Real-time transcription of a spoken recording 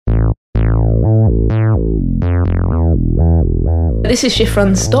This is Shift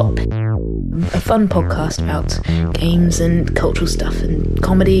Run Stop, a fun podcast about games and cultural stuff and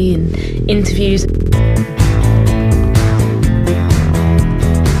comedy and interviews.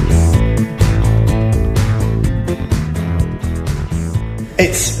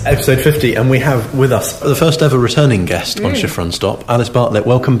 It's episode 50 and we have with us the first ever returning guest on Shift Run Stop, Alice Bartlett.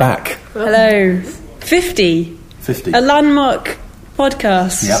 Welcome back. Hello. 50. A landmark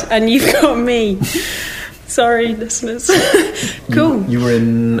podcast. Yep. And you've got me. Sorry, listeners. Cool. You were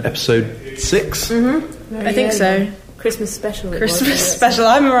in episode 6? Mm-hmm. I think so. Christmas special. Christmas special.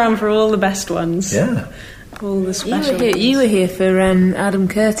 I'm around for all the best ones. Yeah. All the special. You were here for Adam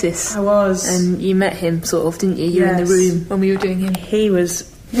Curtis. I was. And you met him, sort of, didn't you? You were in the room when we were doing him. He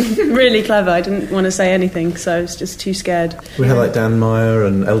was really clever. I didn't want to say anything, so I was just too scared. We had like Dan Meyer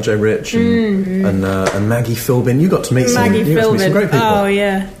and LJ Rich and Maggie Philbin. You got to meet some great people. Oh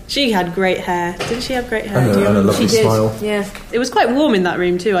yeah, she had great hair. Didn't she have great hair? And a lovely smile. Yeah, it was quite warm in that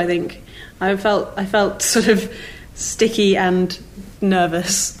room too. I think I felt sort of sticky and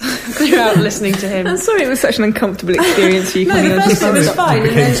nervous throughout listening to him. I'm sorry it was such an uncomfortable experience for you. No, the first bit was fine,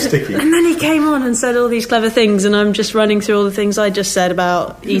 and then he came on and said all these clever things, and I'm just running through all the things I just said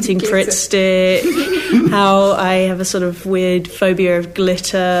about eating Pritt stick, how I have a sort of weird phobia of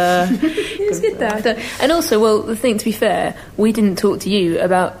glitter. It was good though. And also, well, the thing, to be fair, we didn't talk to you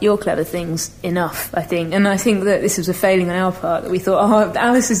about your clever things enough, I think, and I think that this was a failing on our part, that we thought, oh,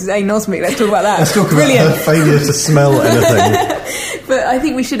 Alice is anosmic, let's talk about that. Let's talk about her failure to smell anything. But I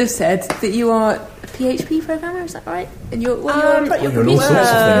think we should have said that you are a PHP programmer, is that right? And you're an all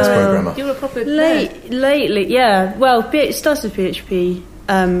sorts of things programmer. You're a proper lately, yeah. Well, it started PHP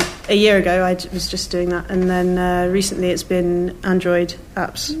a year ago. I was just doing that, and then recently it's been Android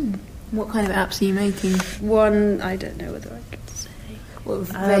apps. What kind of apps are you making? One, I don't know whether I could say. What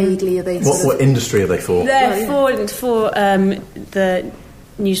vaguely are they? What industry are they for? They're for the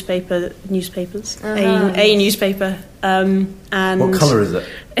newspapers. Uh-huh. A newspaper. And what colour is it?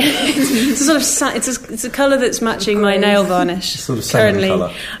 It's a sort of it's a colour that's matching my nail varnish. Sort of salmon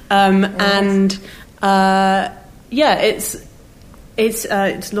colour.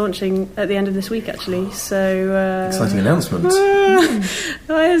 It's launching at the end of this week actually. So exciting announcement.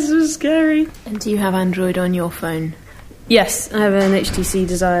 This was scary. And do you have Android on your phone? Yes, I have an HTC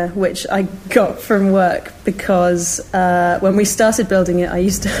Desire, which I got from work because when we started building it, I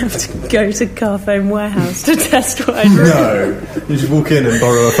used to have to go to Carphone Warehouse to test what I'd written. No, you just walk in and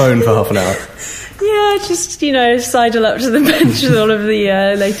borrow a phone for half an hour. Yeah, just, sidle up to the bench with all of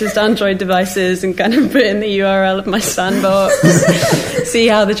the latest Android devices and kind of put in the URL of my sandbox, see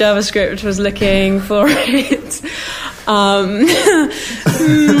how the JavaScript was looking for it.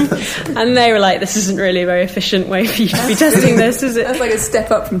 And they were like, this isn't really a very efficient way for you to be testing this, is it? That's like a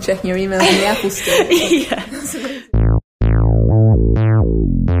step up from checking your emails in the Apple Store. Yes.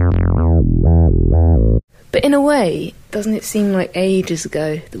 But in a way, doesn't it seem like ages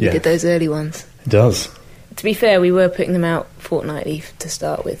ago that we did those early ones? It does. To be fair, we were putting them out fortnightly to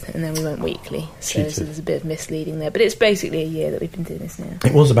start with, and then we went weekly. So there's a bit of misleading there. But it's basically a year that we've been doing this now.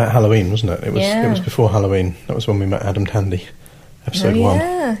 It was about Halloween, wasn't it? It was before Halloween. That was when we met Adam Tandy. Episode 1.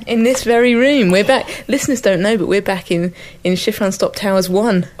 Yeah, in this very room. We're back. Listeners don't know, but we're back in Shift Run Stop Towers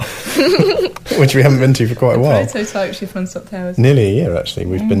 1. Which we haven't been to for quite a while. Prototype Shift Run Stop Towers. Nearly a year, actually.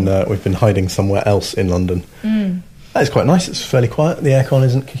 We've been hiding somewhere else in London. That is quite nice. It's fairly quiet. The aircon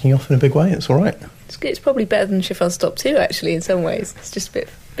isn't kicking off in a big way. It's all right. It's good. It's probably better than Shift Run Stop 2, actually, in some ways. It's just a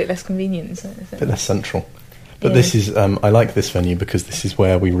bit less convenient, isn't it? A bit less central. But this is... I like this venue because this is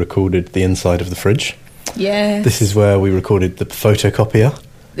where we recorded the inside of the fridge. Yeah. This is where we recorded the photocopier.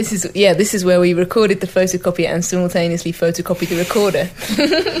 This is where we recorded the photocopier and simultaneously photocopied the recorder.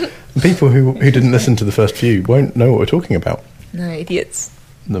 People who didn't listen to the first few won't know what we're talking about. No, idiots.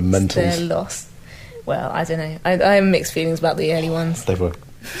 The mentals. They're lost. Well, I don't know. I have mixed feelings about the early ones. They were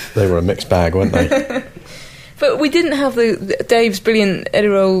a mixed bag, weren't they? But we didn't have Dave's brilliant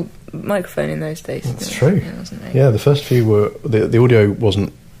Edirol microphone in those days. That's true. Yeah, the first few were... The audio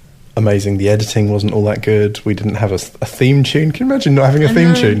wasn't amazing. The editing wasn't all that good. We didn't have a theme tune. Can you imagine not having a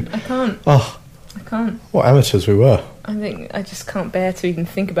theme tune? I can't. Oh, I can't. What amateurs we were. I think I just can't bear to even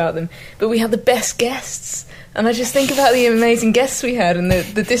think about them. But we had the best guests, and I just think about the amazing guests we had and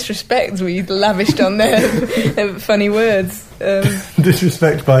the disrespect we lavished on their funny words.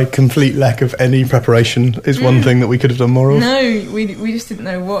 Disrespect by complete lack of any preparation is one thing that we could have done more of. No, we just didn't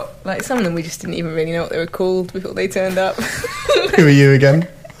know what. Like some of them, we just didn't even really know what they were called before they turned up. Who are you again?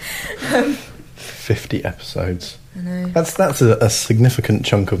 50 episodes. I know. That's a significant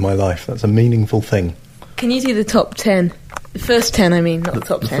chunk of my life. That's a meaningful thing. Can you do the top 10? The first 10, I mean, not the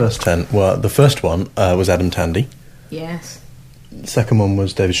top 10. The first 10. Well, the first one was Adam Tandy. Yes. Second one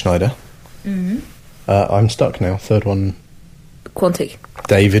was David Schneider. I'm stuck now. Third one, Quantic.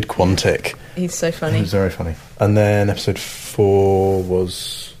 David Quantic. He's so He funny. was very funny. And then episode 4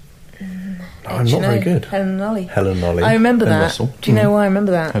 was... I'm not very good. Helen and Ollie. Helen Ollie. I remember and that. Russell. Do you know why I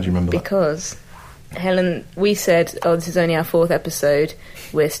remember that? How do you remember that? Because Helen, we said, this is only our 4th episode.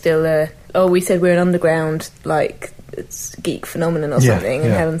 We're still, we said we're an underground, like, it's geek phenomenon or Yeah, something. And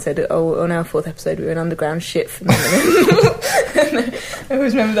yeah. Helen said, on our 4th episode, we're an underground shit phenomenon. And I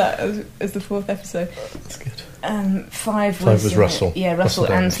always remember that as the 4th episode. That's good. 5 was Russell. Yeah, Russell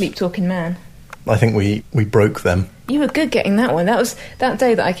and Davies. Sleep Talking Man. I think we broke them. You were good getting that one. That was that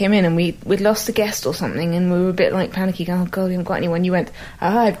day that I came in and we'd lost a guest or something, and we were a bit like panicky, going, oh God, we haven't got anyone. You went,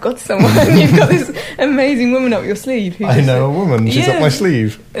 I've got someone. You've got this amazing woman up your sleeve. Who I just, know a woman. She's Yeah. up my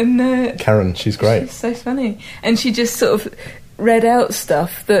sleeve. And Karen, she's great. she's so funny. And she just sort of read out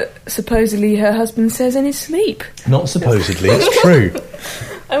stuff that supposedly her husband says in his sleep. Not supposedly, it's true.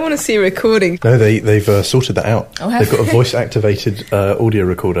 I want to see a recording. No, they've sorted that out. Oh, have They've got a they? voice-activated audio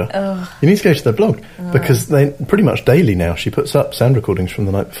recorder. Oh. You need to go to their blog, because they pretty much daily now she puts up sound recordings from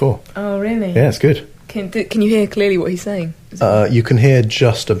the night before. Oh, really? Yeah, it's good. Can you hear clearly what he's saying? You can hear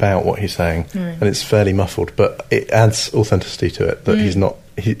just about what he's saying, and it's fairly muffled, but it adds authenticity to it that he's not.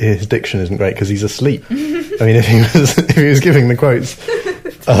 His diction isn't great because he's asleep. I mean, if he was giving the quotes,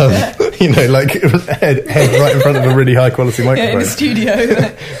 like head right in front of a really high quality Yeah, in microphone, the studio.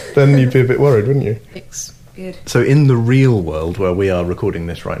 then you'd be a bit worried, wouldn't you? It's good. So in the real world where we are recording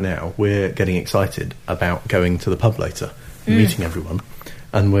this right now, we're getting excited about going to the pub later and meeting everyone,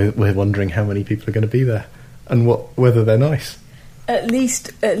 and we're wondering how many people are going to be there and whether they're nice. At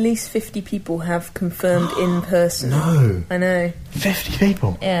least 50 people have confirmed in person. No. I know. 50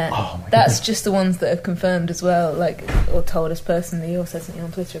 people? Yeah. Oh, my That's goodness. just the ones that have confirmed as well, or told us personally, or said something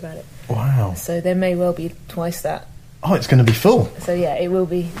on Twitter about it. Wow. So there may well be twice that. Oh, it's going to be full. So yeah, it will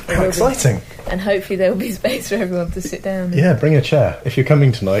be. How exciting. And hopefully there will be space for everyone to sit down. Yeah, bring a chair. If you're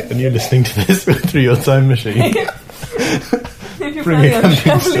coming tonight and you're listening to this through your time machine, If you're bring a planning on camping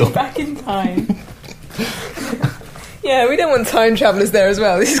travelling stool. back in time. Yeah, we don't want time travellers there as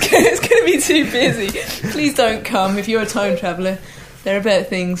well. It's going to be too busy. Please don't come if you're a time traveller. There are better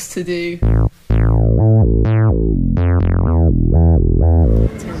things to do.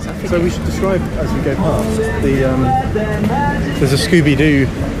 So we should describe as we go past there's a Scooby-Doo.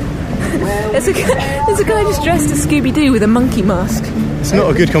 There's a guy just dressed as Scooby-Doo with a monkey mask. It's not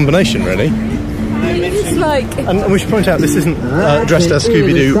a good combination, really. It's like... And we should point out this isn't dressed as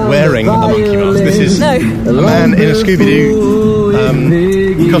Scooby-Doo wearing a monkey mask. This is No. a man in a Scooby-Doo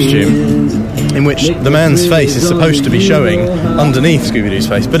costume, in which the man's face is supposed to be showing underneath Scooby-Doo's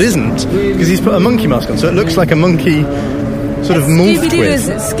face, but isn't, because he's put a monkey mask on, so it looks like a monkey sort of morphed with.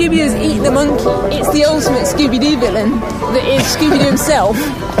 Scooby-Doo's Eat the Monkey. It's the ultimate Scooby-Doo villain that is Scooby-Doo himself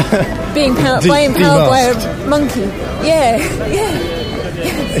being empowered by a monkey. Yeah.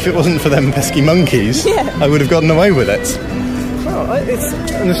 If it wasn't for them pesky monkeys, Yeah. I would have gotten away with it. Well, it's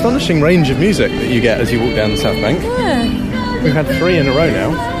an astonishing range of music that you get as you walk down the South Bank. Yeah. We've had 3 in a row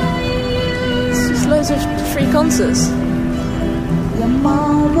now. It's just loads of free concerts.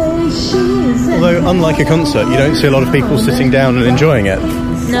 Although, unlike a concert, you don't see a lot of people sitting down and enjoying it.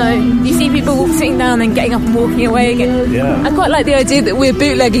 No, you see people sitting down and getting up and walking away again. Yeah. I quite like the idea that we're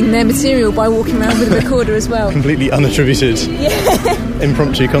bootlegging their material by walking around with a recorder as well. Completely unattributed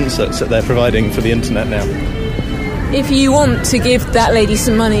impromptu concerts that they're providing for the internet now. If you want to give that lady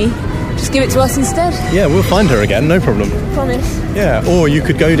some money, just give it to us instead. Yeah, we'll find her again, no problem. Promise. Yeah, or you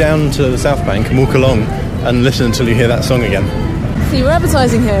could go down to the South Bank and walk along and listen until you hear that song again. See, we're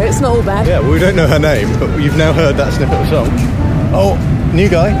advertising her. It's not all bad. Yeah, well, we don't know her name, but you've now heard that snippet of song. Oh, new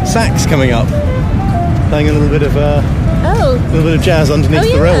guy, sax coming up, playing a little bit of jazz underneath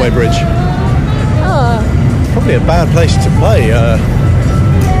the railway bridge. Oh, Probably a bad place to play. yeah.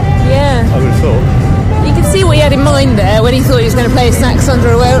 I would have thought. You can see what he had in mind there when he thought he was going to play a sax under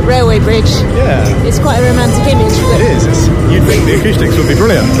a railway bridge. Yeah, It's quite a romantic image. But it is. You'd think the acoustics would be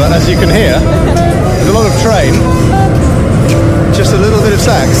brilliant, but as you can hear, there's a lot of train, just a little bit of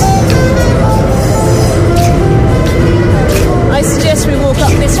sax. I suggest we walk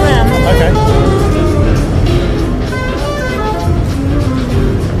up this ramp. Okay.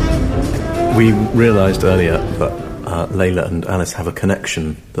 We realised earlier that Layla and Alice have a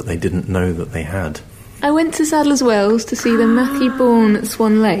connection that they didn't know that they had. I went to Sadler's Wells to see the Matthew Bourne at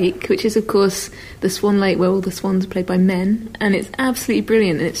Swan Lake, which is, of course, the Swan Lake where all the swans are played by men, and it's absolutely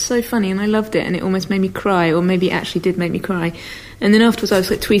brilliant, and it's so funny, and I loved it, and it almost made me cry, or maybe it actually did make me cry. And then afterwards I was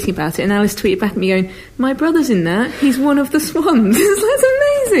tweeting about it, and Alice tweeted back at me going, my brother's in that, he's one of the swans. That's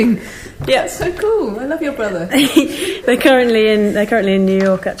amazing. Yeah, That's so cool. I love your brother. they're currently in New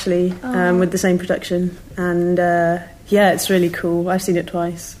York actually, with the same production, and it's really cool. I've seen it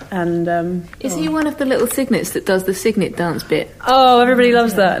twice, and Is he one of the little cygnets that does the cygnet dance bit? Oh, everybody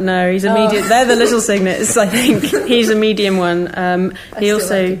loves that. No, he's a medium. They're the little cygnets, I think. He's a medium one. He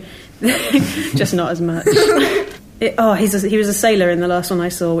also just not as much. He was a sailor in the last one I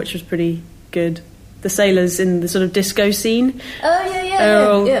saw, which was pretty good. The sailors in the sort of disco scene. Oh They're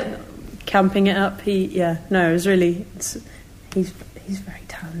all yeah. camping it up. It was really. He's very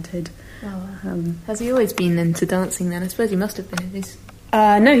talented. Has he always been into dancing then? I suppose he must have been at this.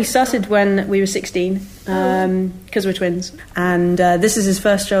 No, he started when we were 16 because we're twins, and this is his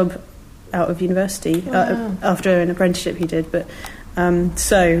first job out of university after an apprenticeship he did. But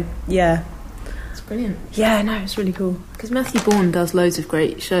It's brilliant. Yeah, no, it's really cool. Because Matthew Bourne does loads of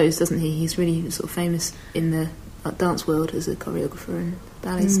great shows, doesn't he? He's really sort of famous in the dance world as a choreographer and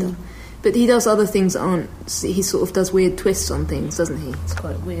ballet stuff. But he does other things that aren't... He sort of does weird twists on things, doesn't he? It's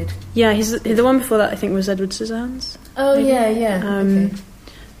quite weird. Yeah, the one before that I think was Edward Scissorhands. Oh, maybe. Yeah. Okay.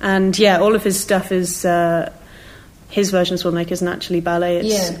 And all of his stuff is... his version of Swanlake isn't actually ballet.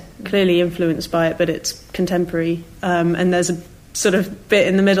 It's clearly influenced by it, but it's contemporary. And there's a sort of bit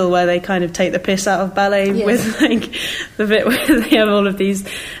in the middle where they kind of take the piss out of ballet with like the bit where they have all of these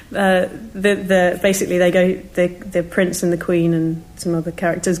basically they go the prince and the queen and some other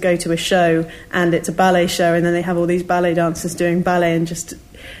characters go to a show, and it's a ballet show, and then they have all these ballet dancers doing ballet and just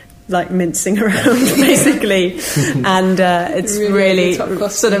like mincing around basically, and it's really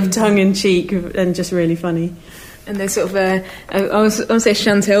sort of tongue-in-cheek and just really funny. And there's sort of I want to say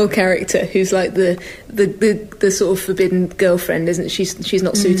Chantel character who's like the sort of forbidden girlfriend, isn't she? She's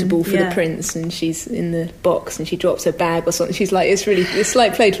not suitable for the prince, and she's in the box and she drops her bag or something. She's like it's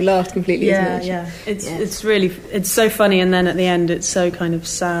like played for laughs completely, isn't it? It's really so funny, and then at the end it's so kind of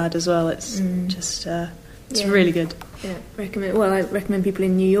sad as well. It's just it's really good. Yeah, I recommend people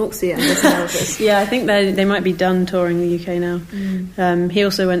in New York see it. Yeah, I think they might be done touring the UK now. He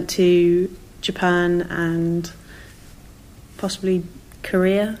also went to Japan and possibly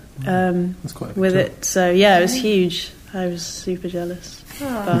Korea That's quite with it. So it was huge. I was super jealous.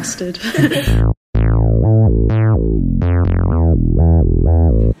 Bastard.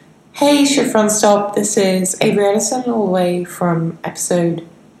 Hey, Shift Run Stop. This is Avery Edison, all the way from episode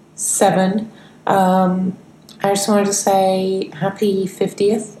 7. I just wanted to say happy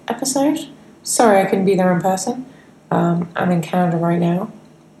 50th episode. Sorry I couldn't be there in person. I'm in Canada right now.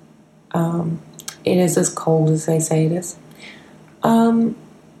 It is as cold as they say it is.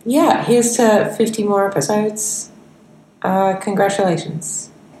 Here's to 50 more episodes. Congratulations.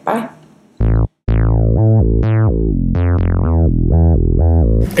 Bye.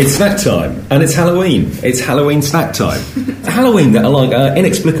 It's snack time, and it's Halloween. It's Halloween snack time. Halloween,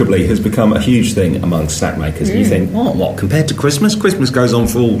 inexplicably, has become a huge thing among snack makers. And you think, what? Compared to Christmas? Christmas goes on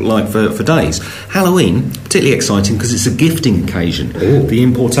for days. Halloween, particularly exciting because it's a gifting occasion. Ooh. The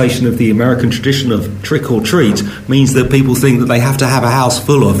importation of the American tradition of trick or treat means that people think that they have to have a house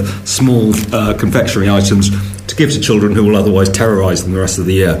full of small confectionery items to give to children who will otherwise terrorise them the rest of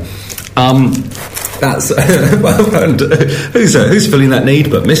the year. That's who's filling that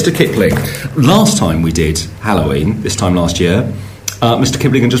need but Mr. Kipling. Last time we did Halloween, this time last year, Mr.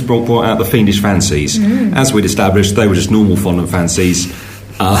 Kipling had just brought out the Fiendish Fancies. As we'd established, they were just normal fondant fancies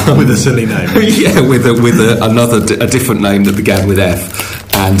with a silly name. Yeah, with a different name that began with F.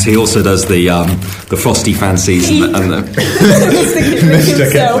 And he also does the Frosty Fancies and the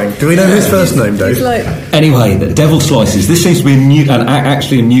Mr. Kipling. Do we know his first name, Dave? Anyway, the Devil Slices. This seems to be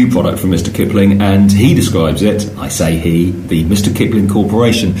actually a new product from Mr. Kipling, and he describes it, I say he, the Mr. Kipling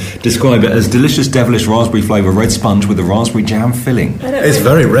Corporation, describe it as delicious devilish raspberry flavour red sponge with a raspberry jam filling. It's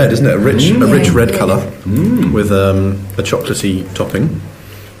very red, isn't it? A rich red colour with a chocolatey topping.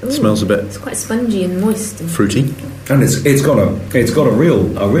 It smells a bit. It's quite spongy and moist, and fruity, and it's got a real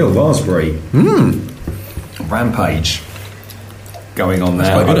raspberry rampage going on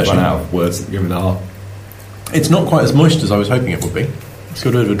there. Quite good, I've run out of words to give it that. It's not quite as moist as I was hoping it would be. It's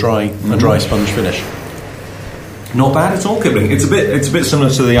got a bit of a dry sponge finish. Not bad at all, Kipling. It's a bit similar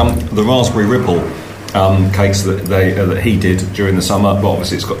to the raspberry ripple cakes that he did during the summer, but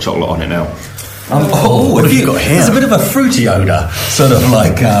obviously it's got chocolate on it now. What have you got here? There's a bit of a fruity odour, sort of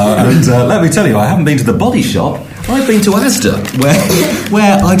like. And let me tell you, I haven't been to the Body Shop. I've been to Asda,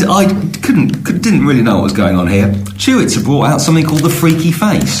 where I didn't really know what was going on here. Chewits have brought out something called the Freaky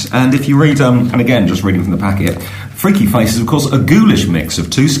Face, and if you read, and again, just reading from the packet, Freaky Face is of course a ghoulish mix of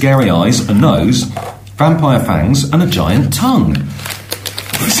 2 scary eyes, a nose, vampire fangs, and a giant tongue.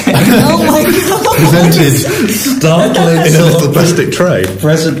 Oh my god! Presented Startling in a sort little of plastic tray.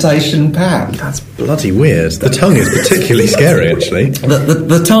 presentation pack. That's bloody weird. The tongue is particularly scary, actually.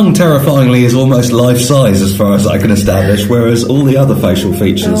 The tongue, terrifyingly, is almost life-size as far as I can establish, whereas all the other facial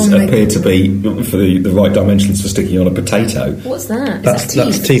features appear to be for the right dimensions for sticking on a potato. What's that?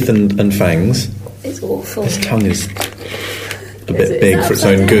 That's teeth and fangs. It's awful. His tongue is a bit it? big Is for its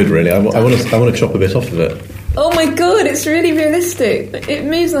that own upside good, down? really. I want to chop a bit off of it. Oh my god, it's really realistic. It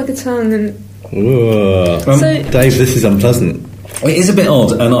moves like a tongue and... Ooh. So- Dave, this is unpleasant. It is a bit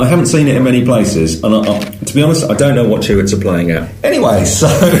odd, and I haven't seen it in many places. And to be honest, I don't know what Chewits are playing at. Anyway, so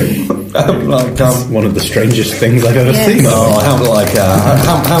One of the strangest things I've ever seen.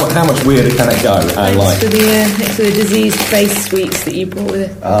 how much weirder can it go? And Thanks for the diseased face sweets that you brought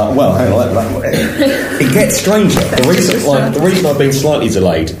with it. well, hang on, it gets stranger. The reason I've been slightly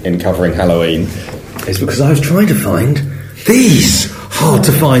delayed in covering Halloween is because I was trying to find these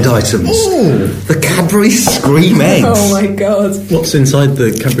hard-to-find items. Ooh. The Cadbury Scream Eggs. Oh my god. What's inside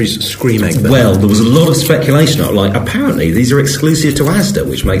the Cadbury's Scream Egg, then? Well, there was a lot of speculation. Like, apparently, these are exclusive to Asda,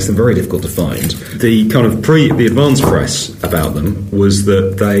 which makes them very difficult to find. The kind of the advance press about them was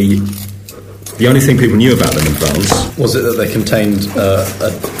that the only thing people knew about them in France Was it that they contained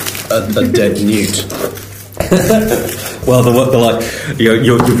a dead newt? Well, the like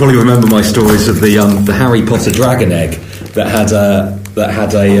you'll probably remember my stories of the Harry Potter dragon egg that had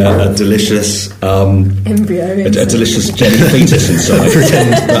a delicious Embryo. a delicious jelly fetus inside.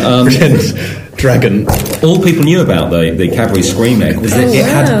 Pretend dragon. All people knew about the Cadbury Scream Egg was that it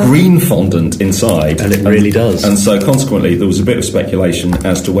had green fondant inside, And it really does. And so, consequently, there was a bit of speculation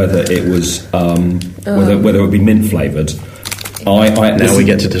as to whether it was whether it would be mint flavoured. Now we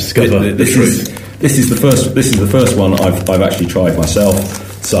get to discover the truth. This is the first one I've actually tried myself.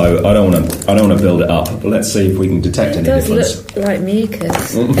 So I don't want to build it up. But let's see if we can detect It any does difference. look like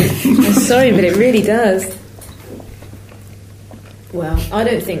mucus. I'm sorry, but it really does. Well, I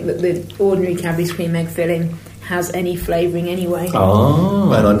don't think that the ordinary Cadbury Scream Egg filling has any flavouring anyway.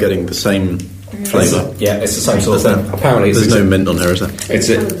 Oh, And I'm getting the same flavour. yeah, it's the same sort of thing. Apparently, There's no mint on here, is there?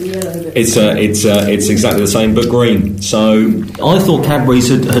 It's exactly the same, but green. So I thought Cadbury's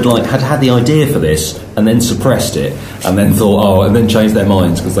had the idea for this and then suppressed it, and then thought and then changed their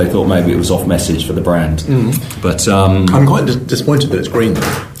minds because they thought maybe it was off message for the brand. But I'm quite disappointed that it's green.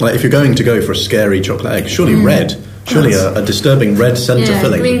 Like, if you're going to go for a scary chocolate egg, surely red. Surely a disturbing red centre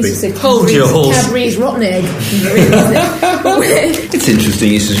filling would be. Hold your horse. Cadbury's rotten egg. it's interesting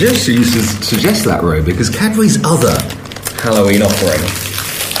you suggest that, Roo, because Cadbury's other Halloween offering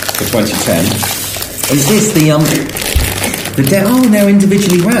for 2010 is this they're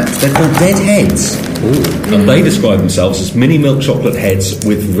individually wrapped. They're called Red Heads. Ooh. And they describe themselves as mini milk chocolate heads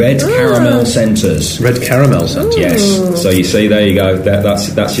with red caramel centres. Red caramel centre. Yes. So you see, there you go.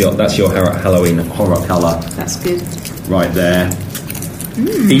 That's your Halloween horror colour. That's good. Right there.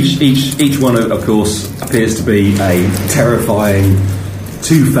 Each one, of course, appears to be a terrifying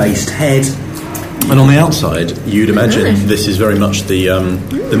two-faced head. And on the outside, you'd imagine this is very much the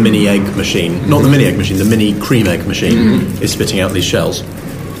mini egg machine. Not the mini egg machine, the mini cream egg machine is spitting out these shells. I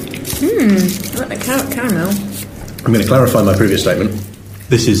like the caramel. I'm going to clarify my previous statement.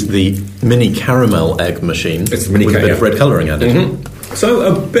 This is the mini caramel egg machine. It's the mini with a bit of red colouring added. So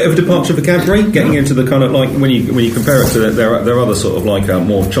a bit of a departure for Cadbury, getting into the kind of like when you compare it to their other sort of like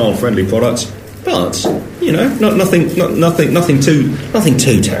more child-friendly products, but you know, nothing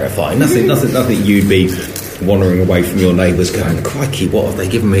too terrifying, nothing you'd be wandering away from your neighbours going, crikey, what have they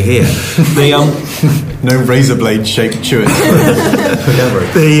given me here? No razor blade shaped Chewits for Cadbury.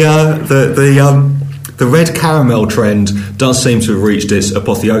 The red caramel trend does seem to have reached its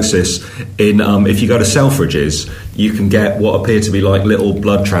apotheosis in if you go to Selfridges, you can get what appear to be like little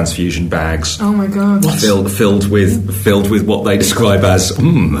blood transfusion bags. Oh my god! Filled with what they describe as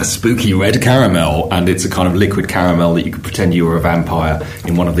a spooky red caramel, and it's a kind of liquid caramel that you could pretend you were a vampire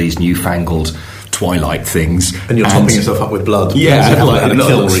in one of these newfangled Twilight things, and you're topping yourself up with blood.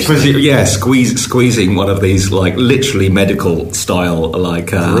 Squeezing one of these like literally medical style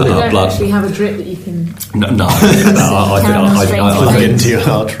like You don't blood. actually have a drip that you can. No. Plug into your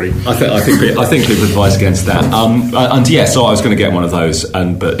artery. I think people advise against that. And yeah, so I was going to get one of those,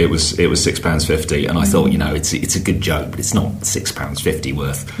 but it was £6.50, and I thought, you know, it's a good joke, but it's not £6.50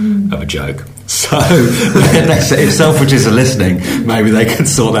 worth of a joke. So if Selfridges are listening, maybe they can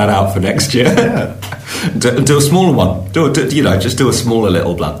sort that out for next year. Yeah. Do a smaller one. Just do a smaller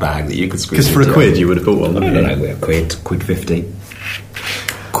little blood bag that you could squeeze. Because for a quid, you would have bought one. I don't know, quid 50.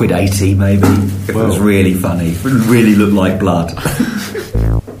 Quid 80 maybe, if it was really funny, if it really looked like blood.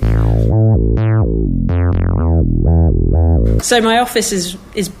 So my office is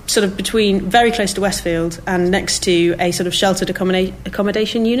sort of very close to Westfield and next to a sort of sheltered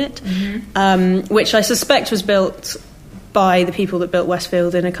accommodation unit, which I suspect was built by the people that built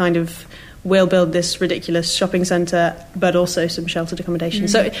Westfield in a kind of, we'll build this ridiculous shopping centre, but also some sheltered accommodation.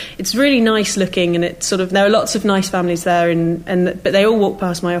 So it's really nice looking, and it's sort of, there are lots of nice families there, but they all walk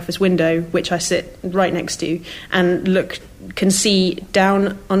past my office window, which I sit right next to, and can see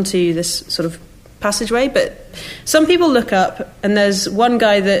down onto this sort of passageway. But some people look up, and there's one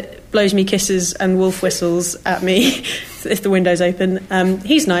guy that blows me kisses and wolf whistles at me if the window's open.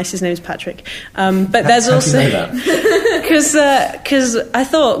 He's nice. His name's Patrick. But there's also, because I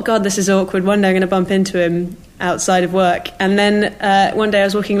thought, God, this is awkward. One day I'm going to bump into him outside of work, and then one day I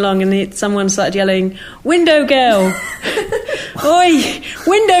was walking along and someone started yelling, "Window girl!" "Oi,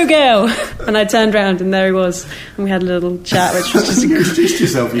 window girl!" And I turned round and there he was, and we had a little chat, which was just... You introduced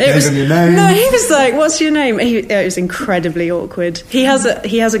yourself, you gave him your name. No, he was like, "What's your name?" It was incredibly awkward. He has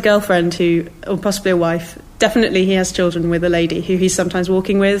a girlfriend or possibly a wife. Definitely he has children with a lady who he's sometimes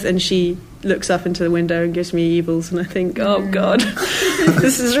walking with, and she looks up into the window and gives me evils, and I think, oh God,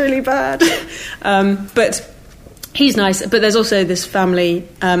 this is really bad. But he's nice. But there's also this family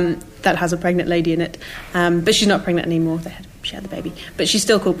that has a pregnant lady in it, but she's not pregnant anymore. She had the baby, but she's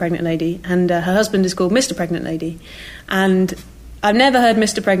still called Pregnant Lady, and her husband is called Mr. Pregnant Lady. And I've never heard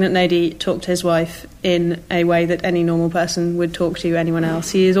Mr. Pregnant Lady talk to his wife in a way that any normal person would talk to anyone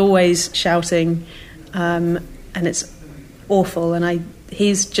else. He is always shouting, and it's awful, and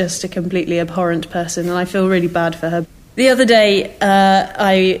he's just a completely abhorrent person, and I feel really bad for her. The other day,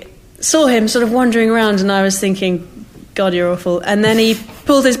 I saw him sort of wandering around, and I was thinking, God, you're awful. And then he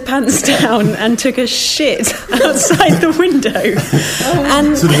pulled his pants down and took a shit outside the window.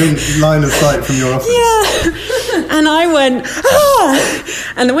 And sort of in line of sight from your office. Yeah. And I went,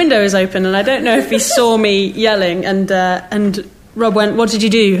 "Ah!" And the window was open, and I don't know if he saw me yelling, and Rob went, "What did you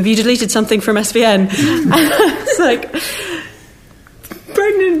do? Have you deleted something from SVN?" And I was like,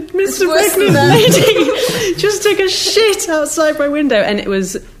 Mr. Pregnant Lady just took a shit outside my window, and it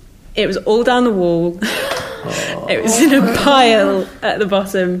was all down the wall. It was in a pile at the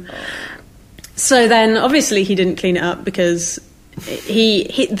bottom. So then, obviously, he didn't clean it up because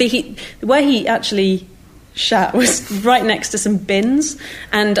where he actually shat was right next to some bins,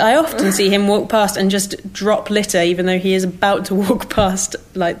 and I often see him walk past and just drop litter, even though he is about to walk past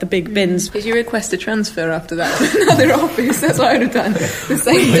like the big bins. Did you request a transfer after that to another office? That's what I would have done the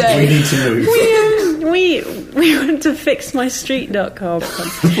same day. We need to move. We went to fixmystreet.com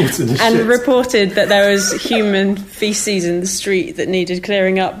and reported that there was human feces in the street that needed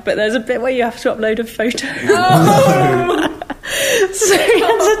clearing up, but there's a bit where you have to upload a photo. Oh. So we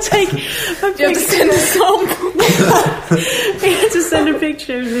had to take a picture. You have to send a sample. We had to send a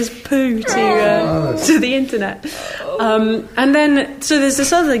picture of his poo to the internet. And then, so there's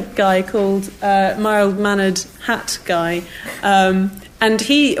this other guy called Mild-Mannered Hat Guy, and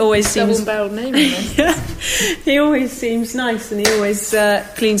he always seems... Double-barreled name, I guess. Yeah, he always seems nice, and he always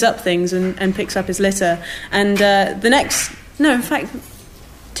cleans up things and picks up his litter. And in fact,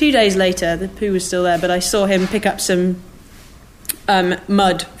 2 days later, the poo was still there, but I saw him pick up some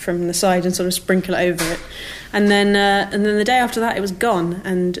mud from the side and sort of sprinkle it over it, and then the day after that it was gone,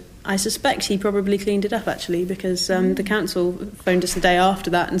 and I suspect he probably cleaned it up actually, because the council phoned us the day after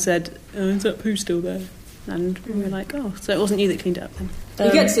that and said, "Oh, is that poo still there?" And we were like, "Oh, so it wasn't you that cleaned it up then."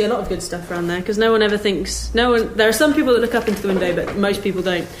 You get to see a lot of good stuff around there, because no one ever thinks... There are some people that look up into the window, but most people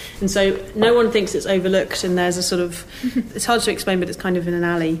don't. And so no one thinks it's overlooked, and there's a sort of... It's hard to explain, but it's kind of in an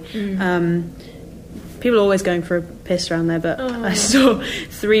alley. People are always going for a piss around there, but I saw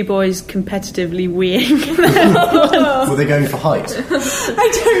 3 boys competitively weeing. Were they going for height?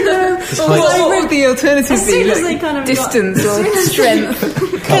 I don't know. What would the alternative As soon be? as they kind of distance or strength?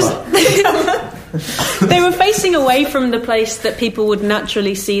 They were facing away from the place that people would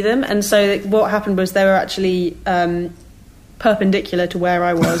naturally see them, and so what happened was they were actually perpendicular to where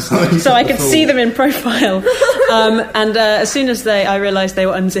I was, so I could see them in profile. And as soon as I realised they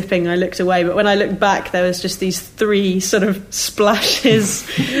were unzipping, I looked away. But when I looked back, there was just these 3 sort of splashes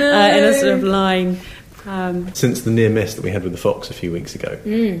in a sort of line. Since the near miss that we had with the fox a few weeks ago,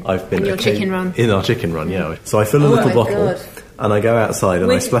 I've been in your chicken run. In our chicken run, yeah. So I fill a little bottle and I go outside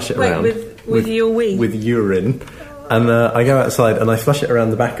and I splash it around with your wee, with urine. And I go outside and I flush it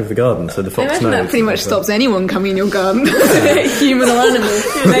around the back of the garden so the I fox imagine knows. that pretty much stops anyone coming in your garden, human or animal.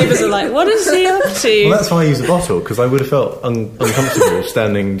 Your neighbours are like, what is he up to? Well, that's why I use a bottle, because I would have felt uncomfortable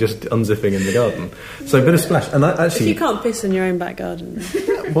standing just unzipping in the garden. So a bit of splash. And I, If actually, you can't piss in your own back garden.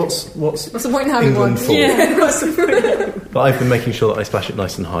 what's What's the point in having England one? for? Yeah. What's the point? But I've been making sure that I splash it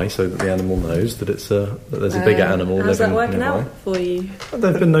nice and high so that the animal knows that it's that there's a bigger animal How's that living working nearby. out for you?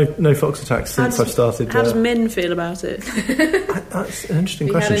 There have been no fox attacks since I've started. How does Min feel about it? That's an interesting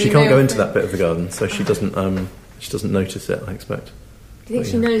Have you question. had She any can't go male into that friends? bit of the garden, so she doesn't notice it, I expect. Do you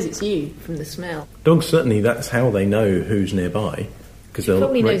think she knows it's you from the smell? Dogs, certainly, that's how they know who's nearby. Because She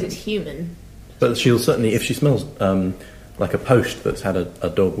probably knows it's human. But she'll certainly, if she smells like a post that's had a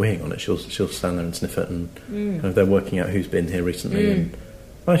dog weeing on it, she'll stand there and sniff it, and kind of they're working out who's been here recently. And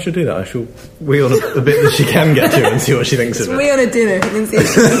I shall do that. I shall wee on a bit that she can get to and see what she thinks of it. We on a dinner and then see if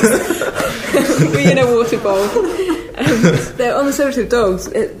she thinks. We in a water bowl. They're on the subject of dogs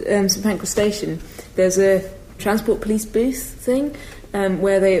at St Pancras Station. There's a transport police booth thing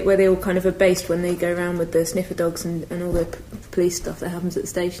where they all kind of are based when they go around with the sniffer dogs and all the police stuff that happens at the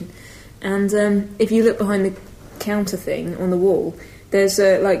station. And if you look behind the counter thing on the wall, there's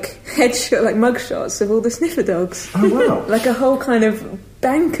like headshot, like mugshots of all the sniffer dogs. Oh wow! Like a whole kind of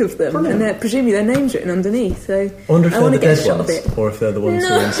bank of them, Brilliant. and presumably their names written underneath. So I wonder if want they're to the get a dead shot of ones, it. or if they're the ones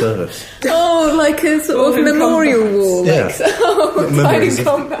who are in service. Oh, like a sort All of in memorial wall. Yeah. Like, oh, Memories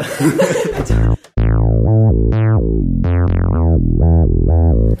fighting of- combat.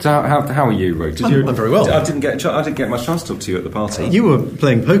 So how are you, Ruth? I'm very well. I didn't get much chance to talk to you at the party. You were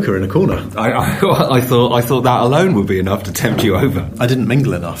playing poker in a corner. I thought that alone would be enough to tempt you over. I didn't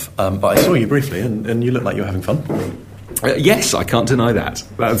mingle enough, but I saw you briefly, and you looked like you were having fun. Yes, I can't deny that.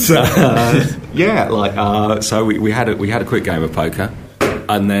 That's So we had a quick game of poker,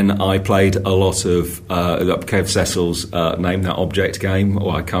 and then I played a lot of Kev Cecil's Name That Object game,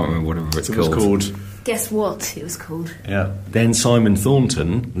 or I can't remember whatever it's It was called. Guess what it was called? Yeah. Then Simon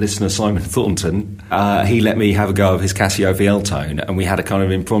Thornton, listener Simon Thornton, he let me have a go of his Casio VL tone, and we had a kind of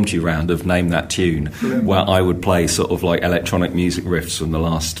impromptu round of Name That Tune, where I would play sort of like electronic music riffs from the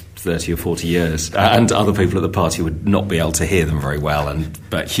last 30 or 40 years, and other people at the party would not be able to hear them very well,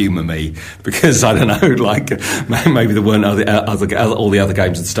 but humour me, because I don't know, like maybe there weren't all the other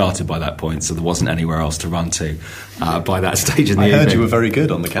games had started by that point, so there wasn't anywhere else to run to by that stage in the evening. I heard you were very good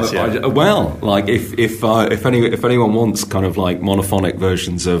on the Casio. Well, like if anyone wants kind of like monophonic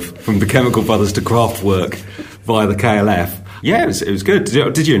versions of From the Chemical Brothers to Kraftwerk via the KLF, yeah, it was good.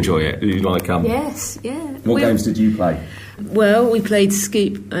 Did you enjoy it? Did you like Yes, yeah. What games did you play? Well, we played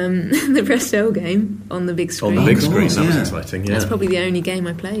Scoop, the Prestel game on the big screen. On the big course, screen, that was yeah. exciting. Yeah. That's probably the only game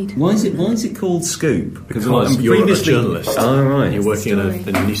I played. Why is it called Scoop? Because you're a journalist. Oh, right. And you're working in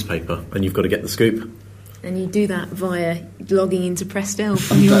Story. a newspaper, and you've got to get the scoop. And you do that via logging into Prestel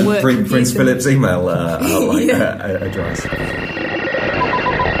from your work Prince computer. Philip's email Yeah. address.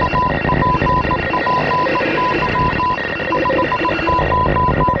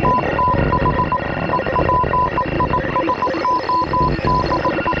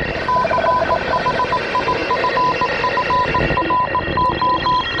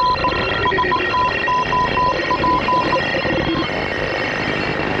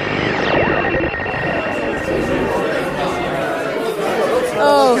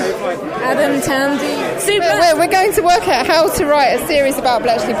 Oh, Adam Tandy. We're going to work out how to write a series about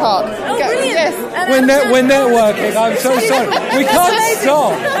Bletchley Park. Oh, brilliant. Yes. We're networking. I'm so sorry. We can't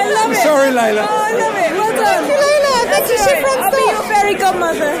stop. I love I'm it. sorry, Layla. Oh, I love it. Well done. Thank you, Layla. Thank you, That's right. Shifra I'll be your fairy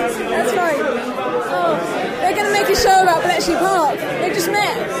godmother. That's right. Oh, they're going to make a show about Bletchley Park. They just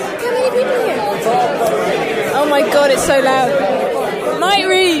met. How many people here? Oh my God, it's so loud. Mike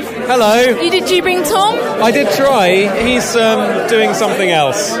Reeve. Hello. Did you bring Tom? I did try. He's doing something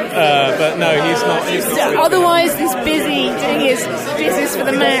else, but no, he's not. He's not. Otherwise, he's busy doing his business for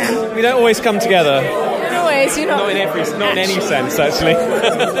the man. We don't always come together. Anyways, you're not. Not in any sense, actually.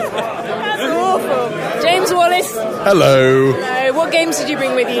 That's awful. James Wallace. Hello. What games did you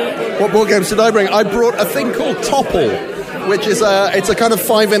bring with you? What board games did I bring? I brought a thing called Topple, which is it's a kind of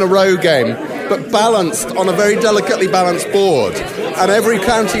 5 in a row game, but balanced on a very delicately balanced board. And every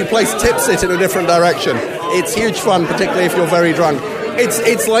counter you place tips it in a different direction. It's huge fun, particularly if you're very drunk.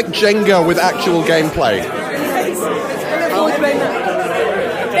 It's like Jenga with actual gameplay.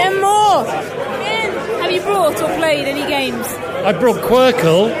 Ben Moore. Ben, have you brought or played any games? I brought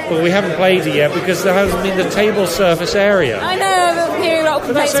Quirkle, but we haven't played it yet because there hasn't been the table surface area. I know, I'm hearing a lot of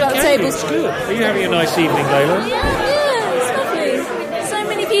But that's complaints about the okay. tables. It's good. Are you having a nice evening, Layla? Yeah, it's lovely. So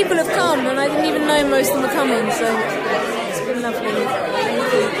many people have come, and I didn't even know most of them were coming, so it's been lovely.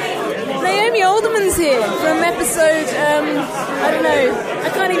 Thank you. Naomi Alderman's here from episode, I don't know, I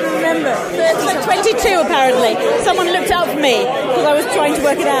can't even remember. 22 apparently. Someone looked out for me because I was trying to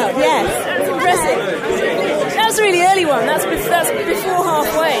work it out. Yes. That's impressive. That's a really early one. That's before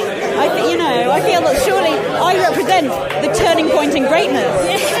halfway. I feel that surely I represent the turning point in greatness.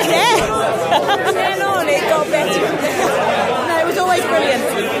 Yes. Then on, it got better. No, it was always brilliant.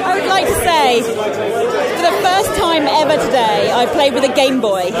 I would like to say, for the first time ever today, I played with a Game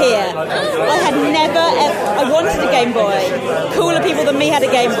Boy here. I had I wanted a Game Boy. Cooler people than me had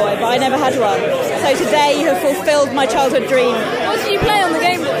a Game Boy, but I never had one. So today you have fulfilled my childhood dream. What did you play on the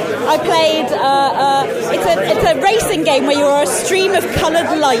Game Boy? I played, it's a racing game where you are a stream of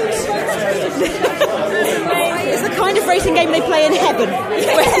coloured light. It's the kind of racing game they play in heaven.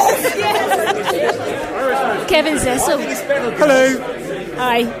 Kevin Cecil. Hello.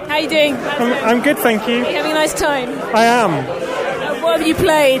 Hi, how are you doing? I'm good, thank you. Are you having a nice time? I am. What have you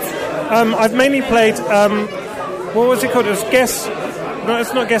played? I've mainly played, what was it called? It was Guess... No,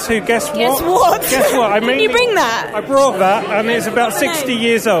 it's not Guess Who, Guess What? Guess What? Guess What? Did you bring that? I brought that, and it's about 60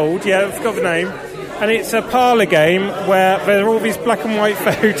 years old. Yeah, I forgot the name. And it's a parlour game where there are all these black and white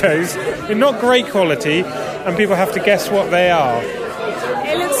photos in not great quality, and people have to guess what they are.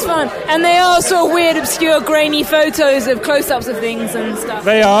 It looks fun. And they are sort of weird, obscure, grainy photos of close-ups of things and stuff.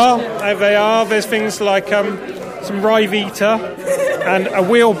 They are. There's things like some Ryvita and a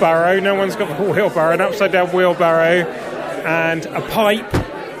wheelbarrow. No one's got a wheelbarrow, an upside-down wheelbarrow, and a pipe,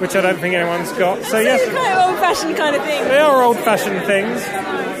 which I don't think anyone's got. So yes, it's quite old-fashioned kind of thing. They are old-fashioned things,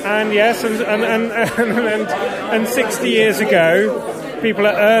 and yes, and 60 years ago, people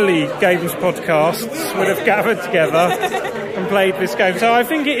at early games podcasts would have gathered together and played this game. So I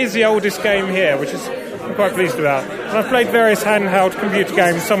think it is the oldest game here, which is I'm quite pleased about. And I've played various handheld computer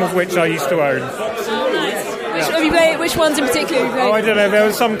games, some of which I used to own. Have you played, which ones in particular have you played? Oh, I don't know. There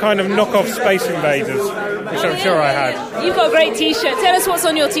was some kind of knockoff Space Invaders, which I'm sure I had. You've got a great T-shirt. Tell us what's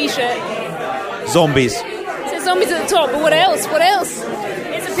on your T-shirt. Zombies. It says zombies at the top, but what else? What else?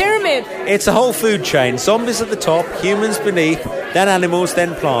 It's a pyramid. It's a whole food chain. Zombies at the top, humans beneath, then animals,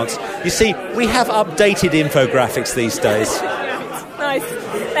 then plants. You see, we have updated infographics these days. Nice.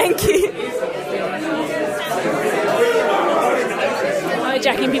 Thank you.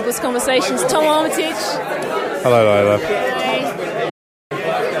 Hijacking people's conversations. Tom Armitage. Hello, Lila. Hey.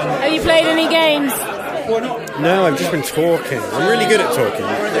 Have you played any games? No, I've just been talking. I'm really good at talking.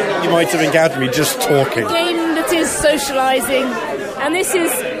 You might have encountered me just talking. A game that is socialising. And this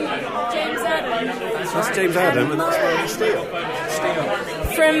is James Adam. That's James Adam, and that's Ryan Steele.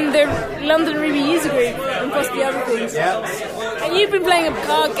 From the London Ruby User Group, and possibly other things. Yeah. And you've been playing a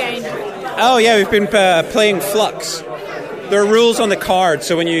card game. Oh, yeah, we've been playing Flux. There are rules on the card,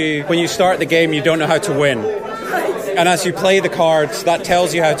 so when you start the game, you don't know how to win. And as you play the cards, that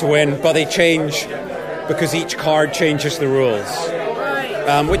tells you how to win, but they change because each card changes the rules.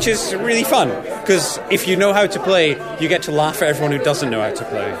 Which is really fun, because if you know how to play, you get to laugh at everyone who doesn't know how to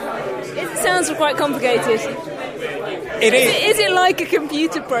play. It sounds quite complicated. It is. Is it like a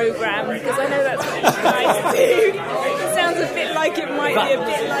computer program? Because I know that's what you guys do. It sounds a bit like it might be a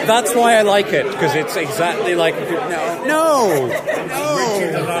bit like... That's why I like it, because it's exactly like... No!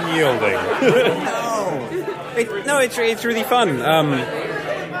 Rigid and unyielding. No, it's really fun.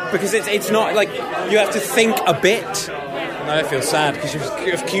 Because it's not like... You have to think a bit. Now I feel sad, because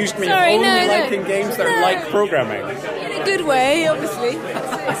you've accused me of only liking games that are like programming. In a good way, obviously.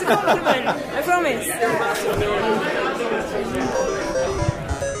 It's a compliment, I promise.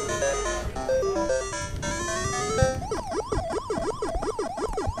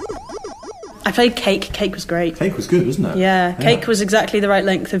 I played Cake. Cake was great. Cake was good, wasn't it? Yeah, Cake was exactly the right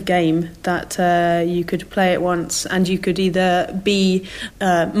length of game that you could play it once, and you could either be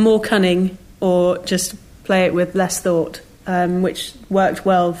more cunning or just play it with less thought, which worked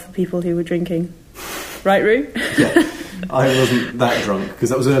well for people who were drinking. Right, Roo? Yeah, I wasn't that drunk because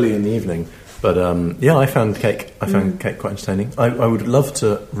that was early in the evening. But yeah, I found Cake quite entertaining. I would love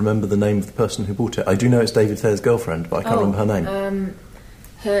to remember the name of the person who bought it. I do know it's David Thayer's girlfriend, but I can't remember her name.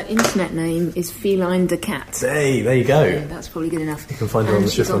 Her internet name is Feline the Cat. Hey, there you go. Yeah, that's probably good enough. You can find her on the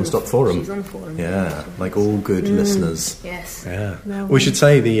Shift On Stop forum. She's on the forum. Yeah, like all good listeners. Yes. Yeah. No, we should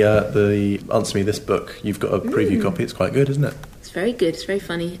say the Answer Me This book. You've got a preview copy. It's quite good, isn't it? It's very good. It's very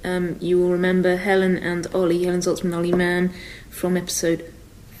funny. You will remember Helen and Ollie, Helen Zaltzman and Ollie Mann, from episode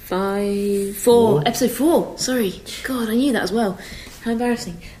 4. Episode 4. Sorry. God, I knew that as well. How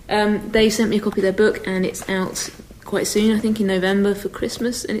embarrassing. They sent me a copy of their book, and it's out quite soon, I think in November for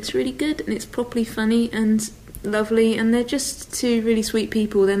Christmas, and it's really good, and it's properly funny and lovely, and they're just two really sweet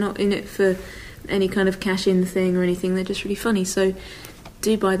people. They're not in it for any kind of cash-in thing or anything. They're just really funny. So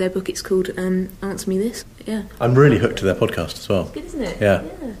do buy their book. It's called Answer Me This. Yeah. I'm really hooked to their podcast as well. It's good, isn't it? Yeah.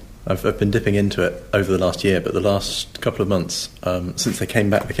 I've been dipping into it over the last year, but the last couple of months, since they came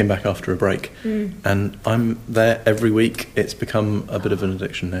back after a break, and I'm there every week. It's become a bit of an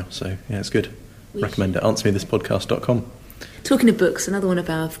addiction now, so yeah, it's good. Recommend it. AnswerMeThisPodcast.com. Talking of books, another one of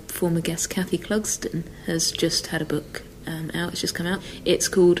our former guests, Kathy Clugston, has just had a book out. It's just come out. It's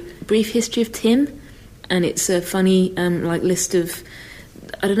called Brief History of Tim, and it's a funny list of,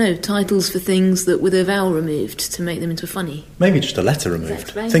 I don't know, titles for things that with a vowel removed to make them into a funny. Maybe just a letter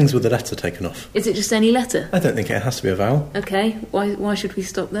removed. Things with a letter taken off. Is it just any letter? I don't think it has to be a vowel. Okay, why should we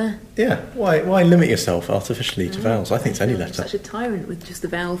stop there? Yeah, why limit yourself artificially to vowels? I think it's any letter. I'm such a tyrant with just the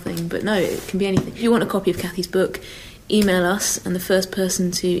vowel thing, but no, it can be anything. If you want a copy of Kathy's book, email us, and the first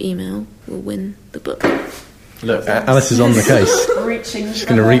person to email will win the book. Look, Alice is on the case. She's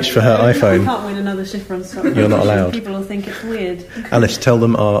going to reach for her iPhone. I can't win another Shift Run Stop. You're not allowed. People will think it's weird. Alice, tell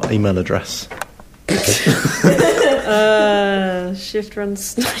them our email address. Shift Run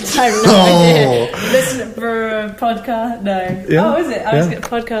Stop. I have no idea. Listen for a podcast. No. Yeah. Oh, is it? I was going to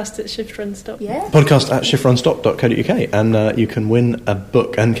podcast at Shift Run Stop. Yeah. Podcast at shiftrunstop.co.uk, and you can win a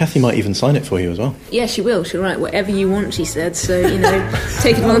book, and Kathy might even sign it for you as well. Yeah, she will. She'll write whatever you want, she said. So,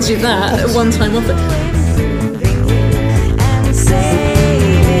 take advantage of that. A one-time offer.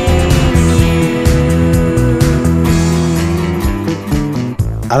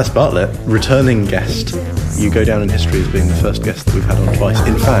 Alice Bartlett, returning guest. You go down in history as being the first guest that we've had on twice.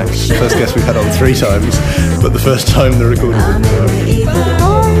 In fact, the first guest we've had on 3 times, but the first time the recording didn't work.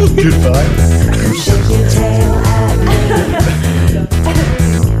 Goodbye.